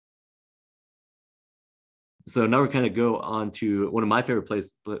So now we're kind of go on to one of my favorite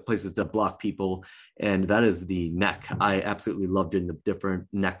places to block people, and that is the neck. I absolutely love doing the different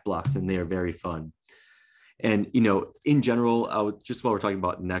neck blocks, and they are very fun. And in general, just while we're talking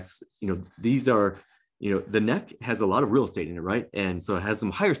about necks, these are, the neck has a lot of real estate in it, right? And so it has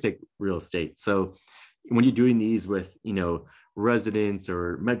some higher stake real estate. So when you're doing these with, residents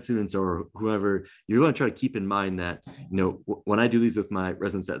or med students or whoever, you're going to try to keep in mind that, when I do these with my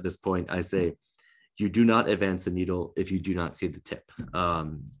residents at this point, I say, you do not advance the needle if you do not see the tip,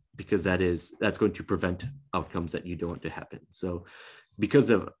 because that's going to prevent outcomes that you don't want to happen. So because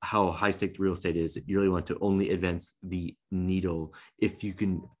of how high stake real estate is, you really want to only advance the needle if you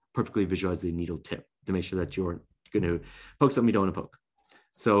can perfectly visualize the needle tip to make sure that you're going to poke something you don't want to poke.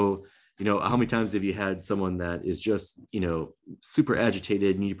 So, how many times have you had someone that is just, super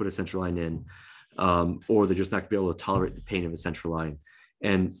agitated and you put a central line in, or they're just not going to be able to tolerate the pain of a central line?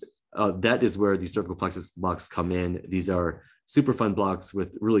 And that is where the cervical plexus blocks come in. These are super fun blocks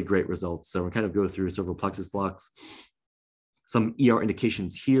with really great results. So we're kind of go through cervical plexus blocks. Some ER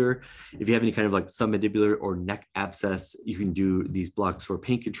indications here. If you have any kind of like submandibular or neck abscess, you can do these blocks for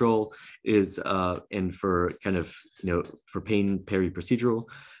pain control and for kind of, for pain peri-procedural.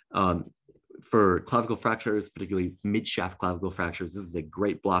 For clavicle fractures, particularly mid-shaft clavicle fractures, this is a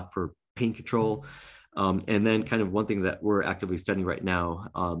great block for pain control. And then kind of one thing that we're actively studying right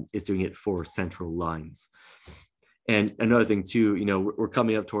now is doing it for central lines. And another thing too, we're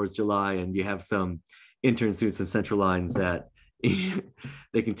coming up towards July, and you have some intern students of central lines that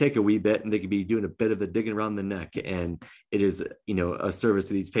they can take a wee bit and they can be doing a bit of the digging around the neck. And it is, a service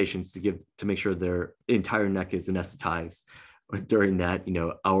to these patients to make sure their entire neck is anesthetized during that,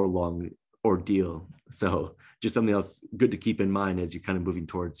 hour-long ordeal. So just something else good to keep in mind as you're kind of moving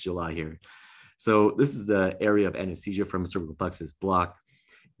towards July here. So this is the area of anesthesia from a cervical plexus block,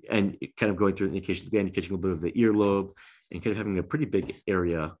 and kind of going through indications again, catching a little bit of the earlobe and kind of having a pretty big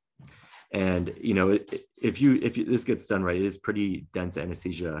area. And if this gets done right, it is pretty dense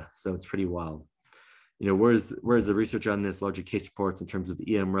anesthesia, so it's pretty wild. Where's the research on this? Larger case reports in terms of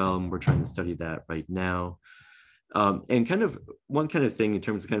the EM realm. We're trying to study that right now. And kind of one kind of thing in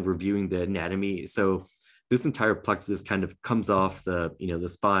terms of kind of reviewing the anatomy. So this entire plexus kind of comes off the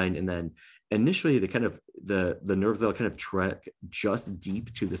spine, and then initially the nerves that'll kind of track just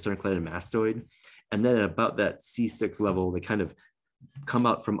deep to the sternocleidomastoid, and then at about that C6 level, they kind of come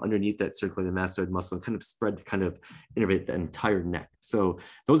out from underneath that sternocleidomastoid muscle and kind of spread to kind of innervate the entire neck. So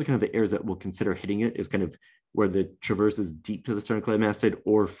those are kind of the areas that we'll consider hitting it, is kind of where the traverse is deep to the sternocleidomastoid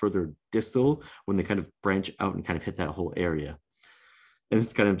or further distal when they kind of branch out and kind of hit that whole area. And this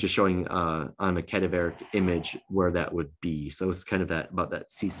is kind of just showing on a cadaveric image where that would be. So it's kind of about that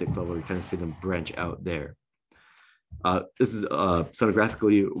C6 level. You kind of see them branch out there. This is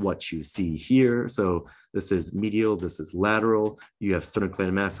sonographically what you see here. So this is medial, this is lateral. You have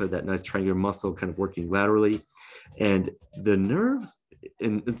sternocleidomastoid, that nice triangular muscle kind of working laterally. And the nerves,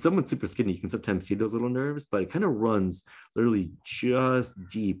 and someone super skinny, you can sometimes see those little nerves, but it kind of runs literally just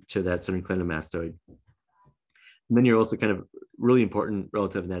deep to that sternocleidomastoid. And then you're also kind of really important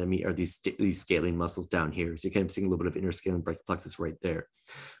relative anatomy are these scalene muscles down here. So you're kind of seeing a little bit of interscalene brachial plexus right there.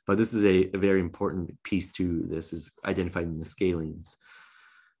 But this is a very important piece to this, is identifying the scalenes.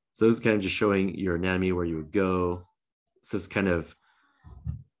 So this is kind of just showing your anatomy where you would go. So this is kind of,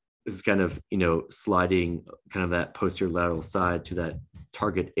 sliding kind of that posterior lateral side to that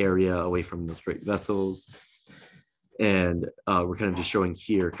target area away from the straight vessels. And we're kind of just showing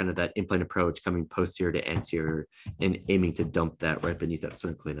here kind of that implant approach coming posterior to anterior and aiming to dump that right beneath that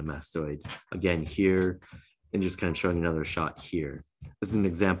sternocleidomastoid. Again here, and just kind of showing another shot here. This is an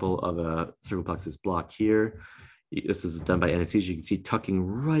example of a cervical plexus block here. This is done by anesthesia. You can see tucking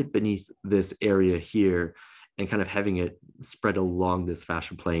right beneath this area here and kind of having it spread along this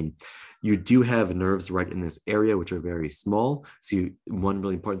fascial plane. You do have nerves right in this area, which are very small. So one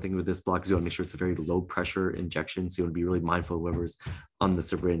really important thing with this block is you want to make sure it's a very low pressure injection. So you want to be really mindful of whoever's on the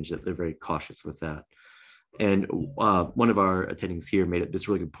syringe, that they're very cautious with that. And one of our attendings here made this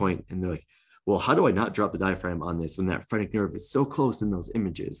really good point, and they're like, well, how do I not drop the diaphragm on this when that phrenic nerve is so close in those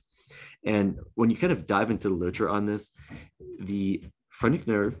images? And when you kind of dive into the literature on this, the phrenic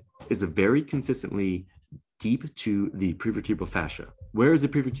nerve is a very consistently deep to the prevertebral fascia. Where is the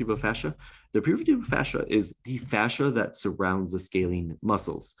prevertebral fascia? The prevertebral fascia is the fascia that surrounds the scalene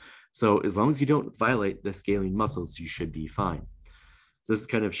muscles. So as long as you don't violate the scalene muscles, you should be fine. So this is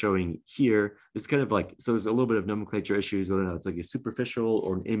kind of showing here, it's kind of like, so there's a little bit of nomenclature issues, whether or not it's like a superficial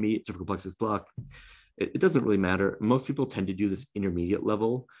or an intermediate cervical plexus block. It doesn't really matter. Most people tend to do this intermediate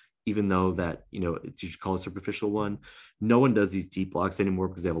level. even though that, it's usually called a superficial one. No one does these deep blocks anymore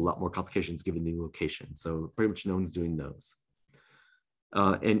because they have a lot more complications given the location. So pretty much no one's doing those.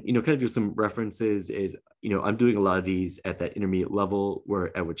 And, kind of just some references is, I'm doing a lot of these at that intermediate level,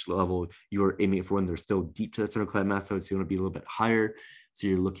 where at which level you're aiming for when they're still deep to that sternocleidomastoid mastoid. So you want to be a little bit higher. So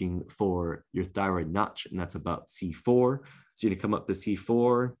you're looking for your thyroid notch, and that's about C4. So you're going to come up to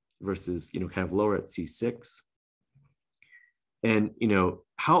C4 versus, kind of lower at C6. And,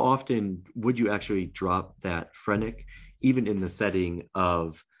 how often would you actually drop that phrenic, even in the setting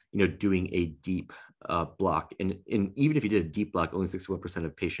of, doing a deep block? And even if you did a deep block, only 61%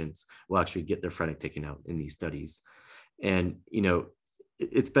 of patients will actually get their phrenic taken out in these studies. And,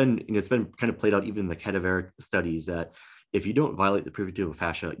 it's been kind of played out even in the cadaveric studies that if you don't violate the prefrontal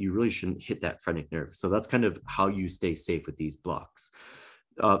fascia, you really shouldn't hit that phrenic nerve. So that's kind of how you stay safe with these blocks.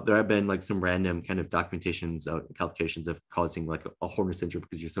 There have been like some random kind of documentations, calculations of causing like a Horner syndrome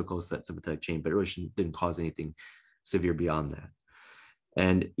because you're so close to that sympathetic chain, but it really didn't cause anything severe beyond that.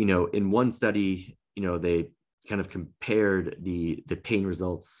 And, in one study, they kind of compared the pain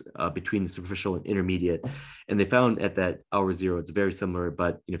results between the superficial and intermediate. And they found at that hour 0, it's very similar,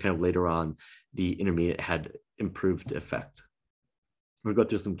 but, kind of later on, the intermediate had improved effect. We'll go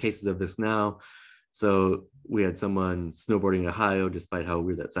through some cases of this now. So we had someone snowboarding in Ohio, despite how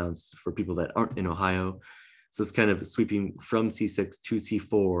weird that sounds for people that aren't in Ohio. So it's kind of sweeping from C6 to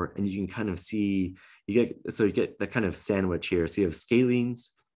C4, and you can kind of see, you get that kind of sandwich here. So you have scalenes,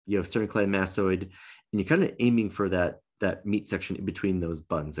 you have sternocleidomastoid, and you're kind of aiming for that meat section in between those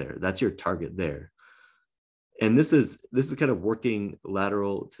buns there. That's your target there. And this is kind of working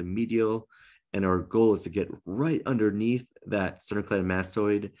lateral to medial. And our goal is to get right underneath that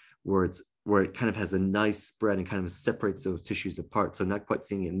sternocleidomastoid where it kind of has a nice spread and kind of separates those tissues apart. So not quite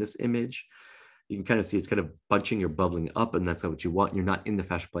seeing in this image, you can kind of see it's kind of bunching or bubbling up, and that's not what you want. You're not in the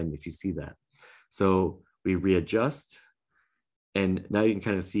fascial plane if you see that. So we readjust, and now you can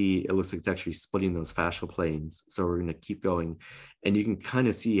kind of see it looks like it's actually splitting those fascial planes. So we're going to keep going, and you can kind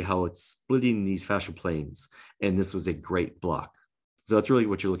of see how it's splitting these fascial planes. And this was a great block. So that's really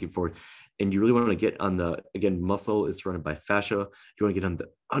what you're looking for. And you really want to get on the, again, muscle is surrounded by fascia. You want to get on the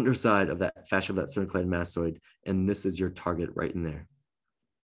underside of that fascia of that sternocleidomastoid, and this is your target right in there.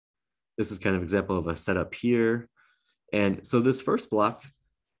 This is kind of example of a setup here. And so this first block,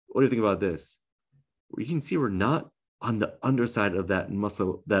 what do you think about this? You can see we're not on the underside of that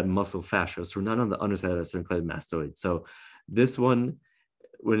muscle fascia. So we're not on the underside of that sternocleidomastoid. So this one,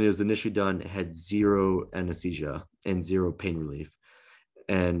 when it was initially done, it had 0 anesthesia and 0 pain relief.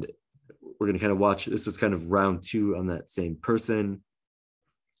 And we're going to kind of watch, this is kind of round 2 on that same person.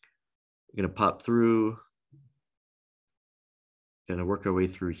 We're going to pop through, going to work our way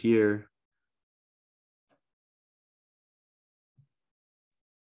through here.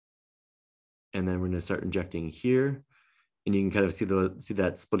 And then we're going to start injecting here. And you can kind of see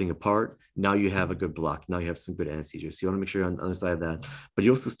that splitting apart. Now you have a good block. Now you have some good anesthesia. So you want to make sure you're on the other side of that. But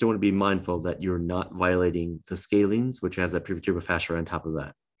you also still want to be mindful that you're not violating the scalenes, which has that prevertebral fascia on top of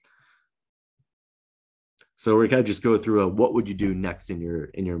that. So we're kind of just go through what would you do next in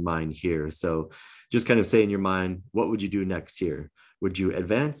your mind here. So just kind of say in your mind, what would you do next here? Would you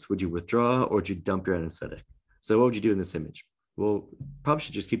advance? Would you withdraw? Or would you dump your anesthetic? So what would you do in this image? Well, probably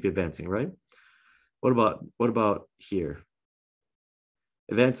should just keep advancing, right? What about here?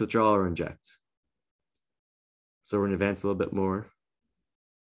 Advance, withdraw, or inject. So we're going to advance a little bit more.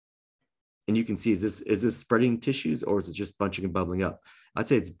 And you can see, is this spreading tissues, or is it just bunching and bubbling up? I'd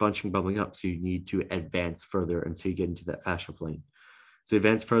say it's bunching and bubbling up. So you need to advance further until you get into that fascial plane. So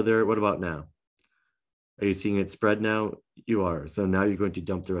advance further. What about now? Are you seeing it spread now? You are. So now you're going to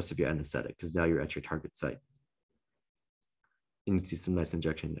dump the rest of your anesthetic because now you're at your target site. And you can see some nice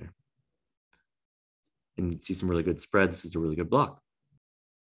injection there. And you see some really good spread. This is a really good block.